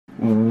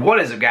What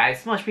is up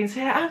guys, Smallishbeans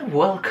here and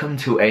welcome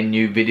to a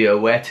new video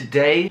where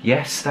today,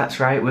 yes that's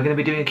right, we're going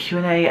to be doing a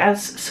Q&A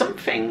as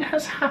something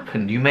has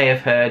happened. You may have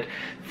heard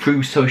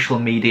through social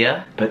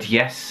media, but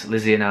yes,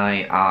 Lizzie and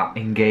I are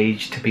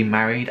engaged to be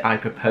married. I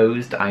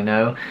proposed, I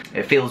know.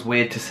 It feels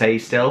weird to say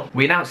still.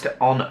 We announced it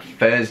on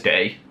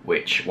Thursday,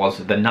 which was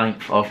the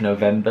 9th of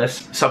November.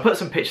 So I put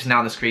some pictures now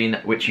on the screen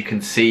which you can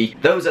see.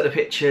 Those are the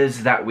pictures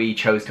that we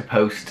chose to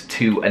post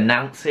to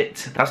announce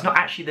it. That's not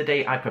actually the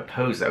day I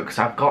proposed though, because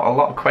I've got a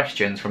lot of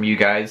questions from you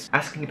guys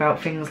asking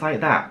about things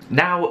like that.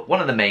 Now, one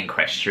of the main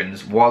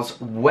questions was,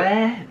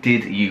 where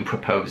did you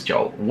propose,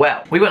 Joel?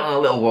 Well, we went on a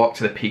little walk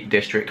to the Peak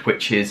District,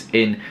 which is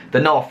in the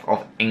north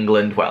of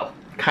England, well,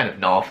 kind of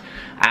north,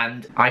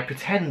 and I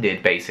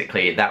pretended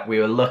basically that we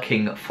were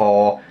looking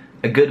for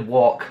a good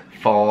walk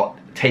for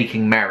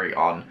taking Mary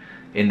on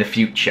in the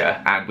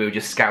future, and we were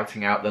just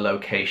scouting out the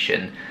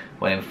location,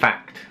 when in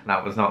fact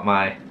that was not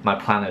my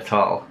plan at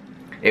all.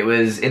 It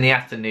was in the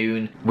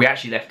afternoon. We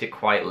actually left it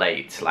quite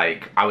late.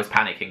 Like, I was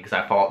panicking because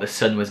I thought the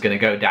sun was going to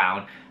go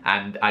down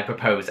and I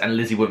proposed and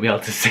Lizzie wouldn't be able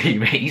to see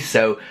me,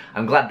 so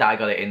I'm glad that I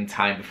got it in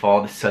time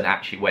before the sun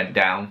actually went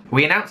down.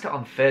 We announced it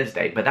on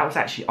Thursday, but that was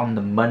actually on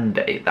the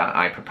Monday that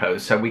I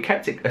proposed, so we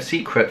kept it a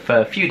secret for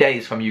a few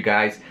days from you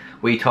guys.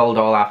 We told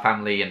all our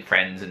family and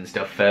friends and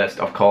stuff first,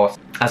 of course,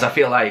 as I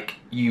feel like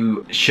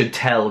you should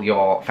tell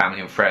your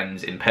family and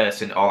friends in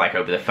person or like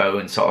over the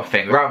phone sort of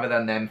thing, rather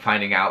than them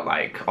finding out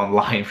like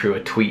online through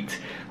a tweet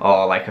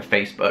or like a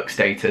Facebook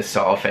status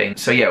sort of thing.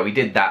 So yeah, we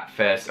did that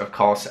first, of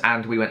course,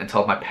 and we went and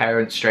told my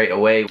parents straight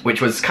away,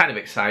 which was kind of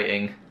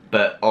exciting,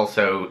 but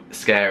also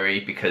scary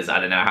because I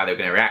don't know how they were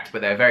going to react,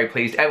 but they're very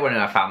pleased. Everyone in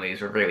our families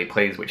were really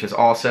pleased, which was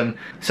awesome.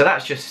 So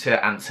that's just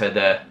to answer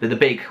the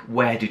big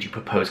where did you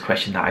propose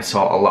question that I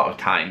saw a lot of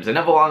times.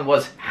 Another one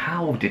was,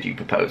 how did you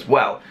propose?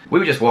 Well, we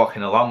were just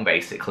walking along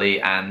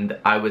basically, and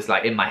I was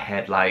like in my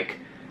head like,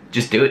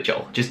 just do it,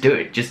 Joel, just do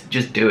it,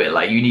 just do it,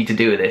 like you need to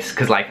do this,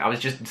 because like I was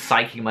just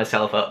psyching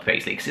myself up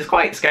basically, because it's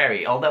quite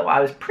scary. Although I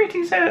was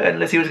pretty certain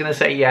Lizzie was going to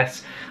say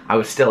yes, I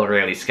was still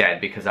really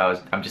scared because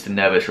I'm just a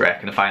nervous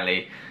wreck, and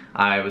finally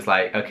I was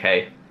like,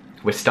 okay,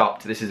 we're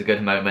stopped, this is a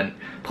good moment,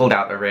 pulled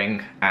out the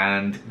ring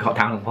and got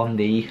down on one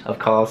knee, of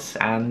course,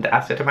 and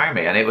asked her to marry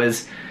me. And it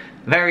was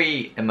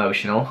very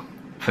emotional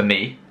for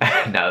me,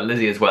 no,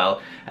 Lizzie as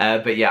well,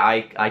 but yeah,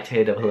 I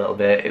teared up a little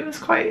bit. It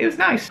was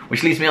nice.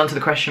 Which leads me on to the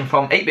question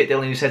from 8-Bit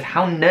Dylan, who says,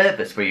 how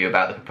nervous were you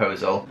about the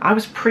proposal? I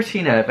was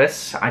pretty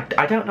nervous.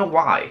 I don't know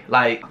why.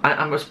 Like,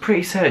 I was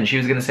pretty certain she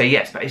was going to say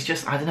yes, but it's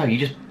just, I don't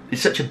know,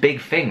 it's such a big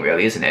thing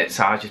really, isn't it?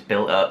 So I just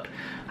built up.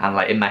 And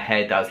like in my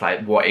head I was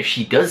like, what if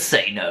she does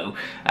say no?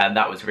 And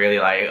that was really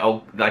like,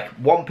 oh, like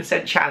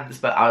 1% chance,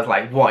 but I was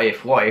like, what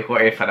if?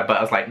 But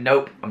I was like,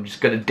 nope, I'm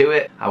just gonna do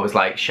it. I was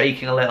like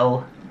shaking a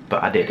little,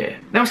 but I did it.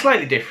 Now a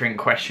slightly different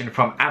question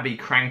from Abby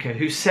Cranker,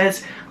 who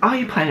says, are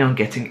you planning on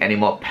getting any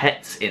more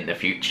pets in the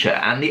future?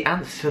 And the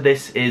answer to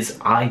this is,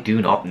 I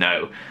do not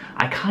know.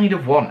 I kind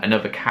of want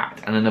another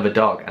cat and another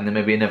dog, and then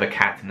maybe another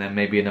cat and then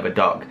maybe another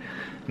dog.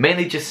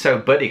 Mainly just so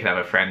Buddy can have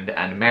a friend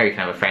and Mary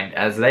can have a friend,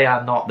 as they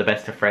are not the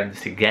best of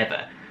friends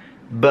together.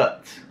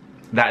 But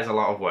that is a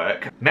lot of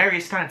work. Mary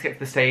is starting to get to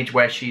the stage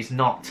where she's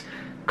not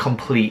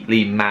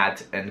completely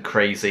mad and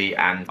crazy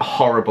and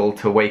horrible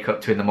to wake up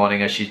to in the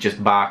morning as she's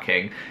just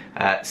barking.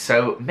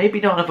 So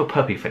maybe not another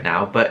puppy for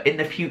now, but in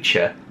the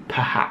future,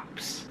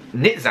 perhaps.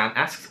 Nitzan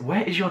asks,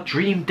 where is your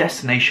dream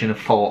destination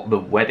for the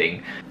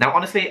wedding? Now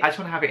honestly, I just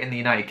want to have it in the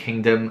United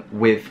Kingdom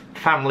with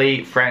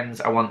family, friends.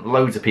 I want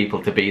loads of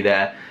people to be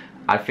there.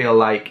 I feel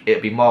like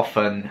it'd be more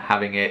fun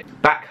having it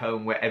back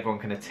home where everyone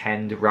can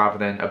attend rather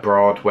than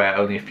abroad where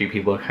only a few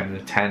people can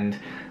attend,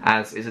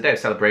 as it's a day of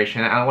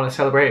celebration and I want to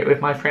celebrate it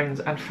with my friends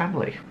and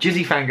family.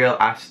 Jizzy Fangirl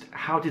asked,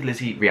 how did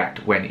Lizzie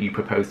react when you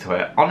proposed to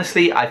her?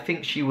 Honestly, I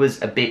think she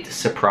was a bit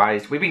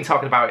surprised. We've been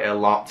talking about it a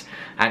lot,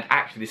 and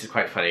actually this is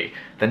quite funny.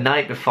 The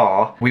night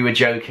before, we were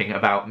joking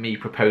about me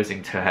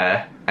proposing to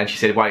her, and she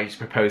said, why don't you just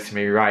propose to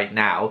me right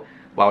now?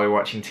 While we were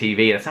watching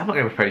TV, and I said, I'm not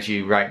going to propose to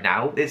you right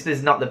now. This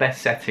is not the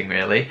best setting,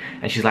 really.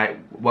 And she's like,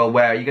 well,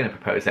 where are you going to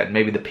propose then?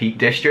 Maybe the Peak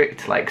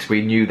District? Like, 'cause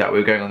we knew that we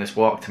were going on this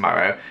walk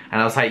tomorrow.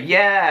 And I was like,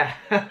 yeah!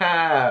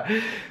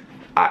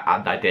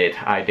 I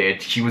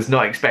did. She was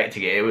not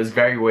expecting it. It was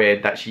very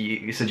weird that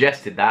she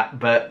suggested that,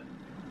 but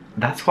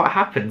that's what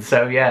happened,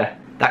 so yeah.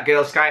 That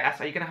girl Sky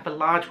asked, are you going to have a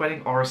large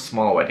wedding or a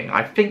small wedding?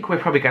 I think we're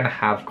probably going to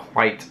have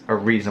quite a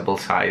reasonable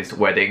sized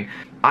wedding.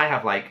 I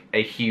have like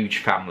a huge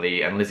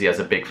family and Lizzie has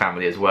a big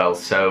family as well,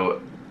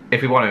 so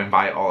if we want to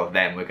invite all of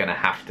them, we're going to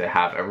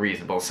have a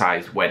reasonable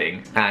sized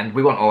wedding. And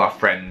we want all our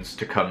friends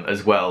to come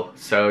as well,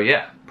 so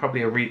yeah,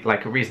 probably a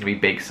reasonably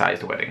big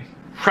sized wedding.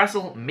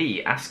 Frazzle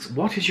Me asks,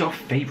 what is your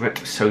favourite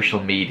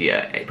social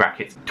media,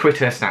 brackets,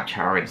 Twitter, Snapchat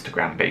or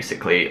Instagram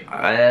basically?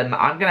 I'm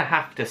going to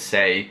have to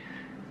say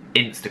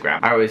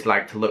Instagram. I always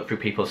like to look through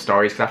people's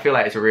stories because I feel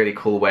like it's a really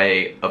cool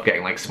way of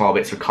getting like small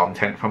bits of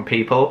content from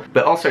people.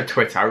 But also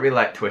Twitter, I really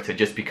like Twitter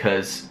just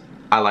because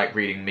I like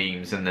reading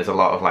memes, and there's a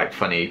lot of like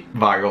funny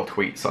viral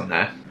tweets on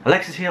there.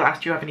 Alexis Hill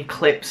asked, do you have any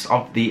clips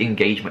of the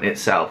engagement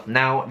itself?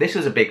 Now, this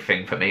was a big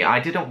thing for me. I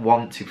didn't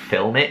want to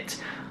film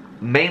it,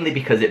 mainly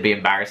because it'd be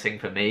embarrassing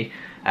for me.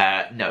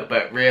 No,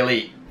 but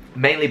really,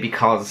 mainly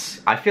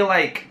because I feel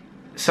like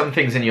some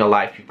things in your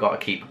life you've got to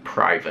keep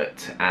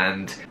private,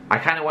 and I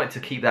kind of wanted to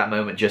keep that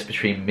moment just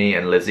between me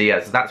and Lizzie,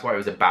 as that's what it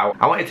was about.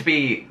 I wanted to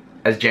be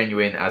as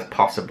genuine as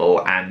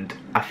possible, and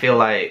I feel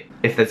like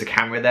if there's a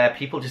camera there,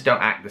 people just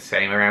don't act the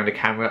same around a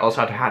camera.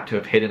 Also, I'd had to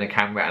have hidden a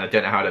camera, and I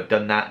don't know how I'd have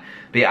done that.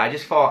 But yeah, I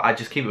just thought I'd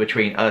just keep it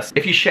between us.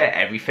 If you share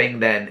everything,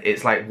 then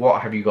it's like,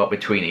 what have you got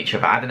between each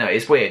other? I don't know,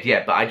 it's weird,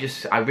 yeah, but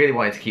I really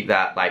wanted to keep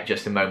that like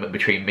just a moment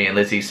between me and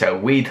Lizzie, so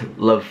we'd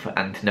love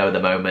and know the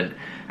moment,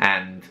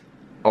 and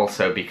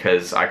also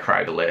because I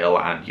cried a little,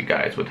 and you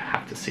guys would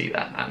have to see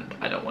that, and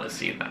I don't want to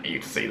see that, you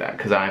to see that,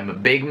 because I'm a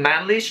big,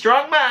 manly,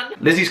 strong man.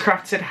 Lizzie's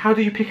Craft said, how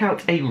do you pick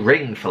out a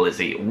ring for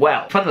Lizzie?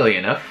 Well, funnily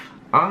enough,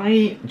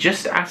 I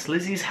just asked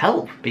Lizzie's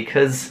help,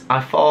 because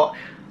I thought,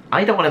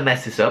 I don't want to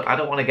mess this up, I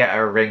don't want to get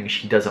her a ring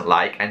she doesn't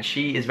like, and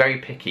she is very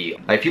picky.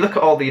 Like, if you look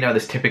at all the, you know,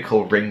 this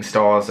typical ring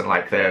stores and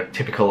like the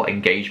typical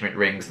engagement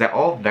rings, they're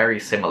all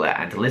very similar,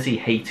 and Lizzie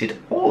hated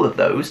all of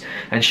those,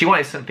 and she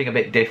wanted something a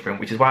bit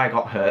different, which is why I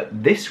got her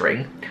this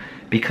ring,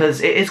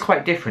 because it is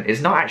quite different.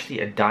 It's not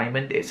actually a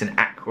diamond, it's an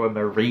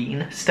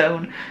aquamarine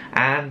stone,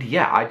 and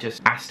yeah, I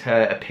just asked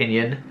her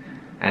opinion,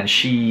 and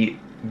she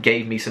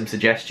gave me some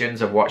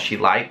suggestions of what she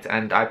liked,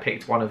 and I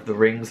picked one of the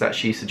rings that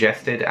she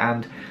suggested,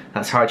 and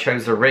that's how I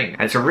chose the ring.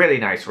 And it's a really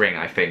nice ring,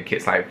 I think.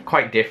 It's like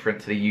quite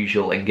different to the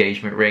usual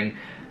engagement ring,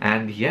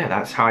 and yeah,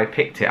 that's how I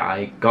picked it.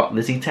 I got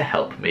Lizzie to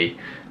help me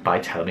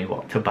by telling me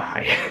what to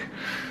buy.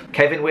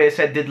 Kevin Weir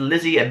said, did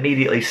Lizzie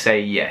immediately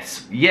say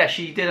yes? Yeah,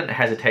 she didn't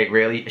hesitate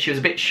really. She was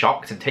a bit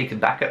shocked and taken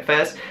back at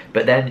first,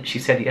 but then she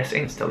said yes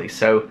instantly,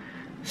 so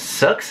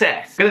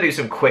success! I'm gonna do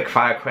some quick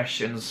fire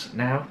questions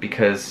now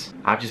because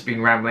I've just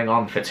been rambling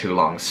on for too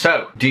long.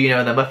 So, do you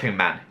know the Muffin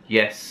Man?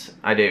 Yes,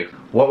 I do.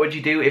 What would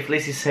you do if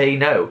Lizzie say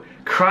no?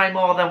 Cry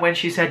more than when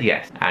she said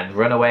yes, and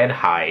run away and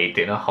hide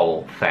in a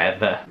hole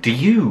forever. Do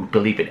you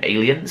believe in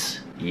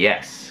aliens?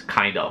 Yes,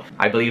 kind of.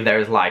 I believe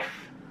there is life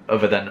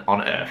other than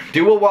on Earth.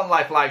 Do a One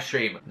Life live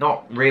stream?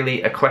 Not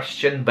really a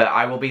question, but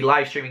I will be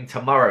live streaming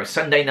tomorrow,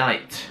 Sunday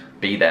night.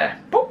 Be there.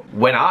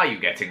 When are you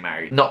getting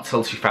married? Not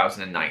till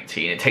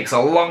 2019. It takes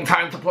a long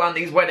time to plan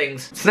these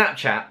weddings.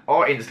 Snapchat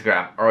or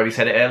Instagram? I already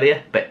said it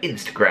earlier, but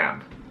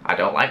Instagram. I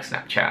don't like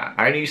Snapchat.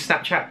 I only use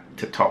Snapchat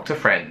to talk to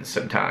friends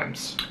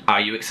sometimes. Are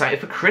you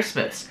excited for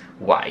Christmas?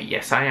 Why,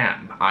 yes I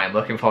am. I am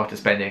looking forward to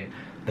spending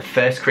the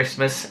first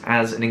Christmas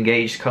as an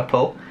engaged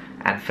couple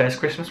and first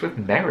Christmas with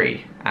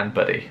Mary and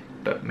Buddy.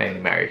 But mainly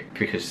Mary,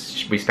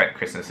 because we spent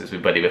Christmases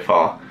with Buddy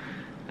before.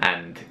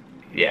 And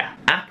yeah.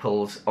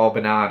 Apples or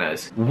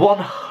bananas?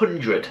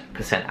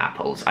 100%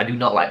 apples. I do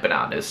not like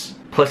bananas.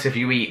 Plus, if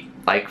you eat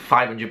like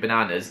 500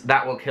 bananas,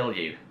 that will kill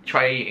you.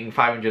 Try eating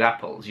 500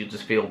 apples, you'll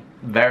just feel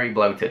very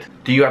bloated.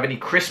 Do you have any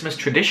Christmas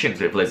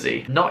traditions with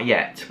Lizzie? Not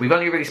yet. We've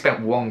only really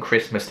spent one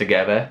Christmas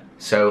together,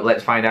 so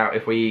let's find out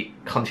if we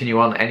continue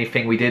on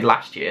anything we did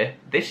last year,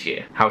 this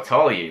year. How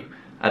tall are you?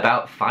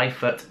 About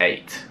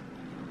 5'8".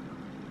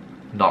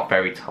 Not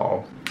very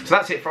tall. So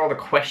that's it for all the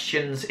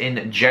questions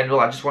in general.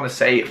 I just want to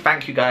say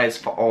thank you guys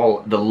for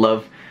all the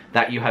love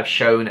that you have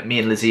shown me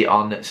and Lizzie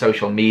on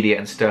social media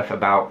and stuff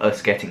about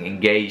us getting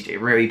engaged. It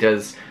really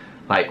does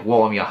like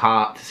warm your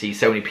heart to see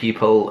so many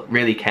people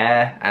really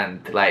care,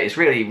 and like it's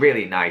really,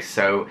 really nice.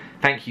 So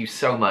thank you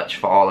so much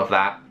for all of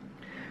that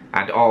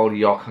and all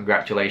your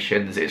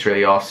congratulations. It's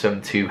really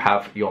awesome to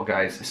have your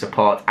guys'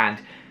 support, and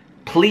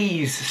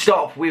please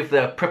stop with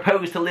the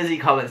propose to Lizzie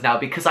comments now,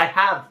 because I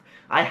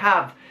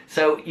have.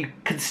 So you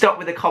can stop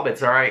with the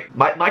comments, alright?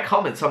 My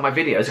comments on my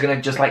videos are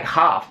gonna just like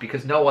half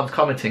because no one's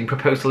commenting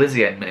propose to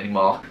Lizzie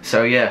anymore.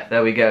 So yeah,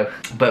 there we go.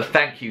 But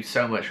thank you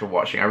so much for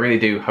watching. I really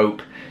do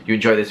hope you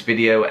enjoy this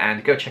video,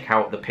 and go check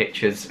out the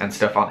pictures and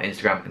stuff on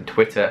Instagram and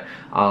Twitter.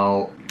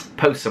 I'll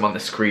post them on the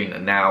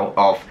screen now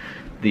of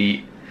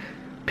the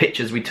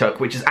pictures we took,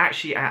 which is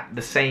actually at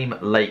the same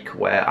lake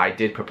where I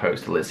did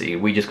propose to Lizzie.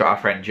 We just got our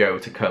friend Joe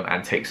to come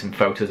and take some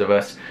photos of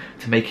us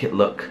to make it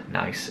look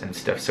nice and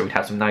stuff, so we'd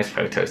have some nice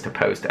photos to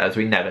post, as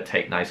we never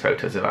take nice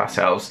photos of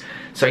ourselves.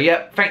 So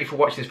yeah, thank you for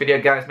watching this video,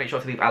 guys. Make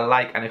sure to leave a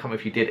like and a comment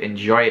if you did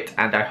enjoy it,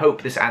 and I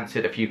hope this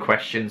answered a few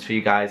questions for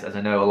you guys, as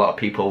I know a lot of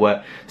people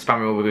were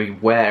spamming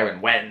with where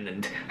and when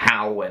and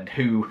how and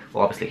who.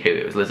 Well, obviously who,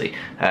 it was Lizzie,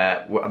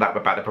 that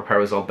about the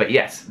proposal. But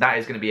yes, that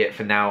is going to be it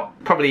for now.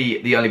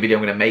 Probably the only video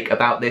I'm going to make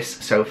about this.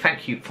 So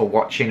thank you for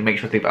watching. Make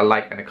sure to leave a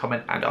like and a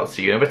comment, and I'll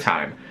see you another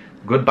time.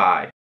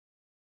 Goodbye.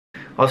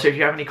 Also, if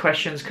you have any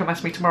questions, come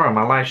ask me tomorrow on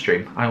my live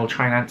stream. I will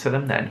try and answer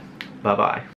them then. Bye bye.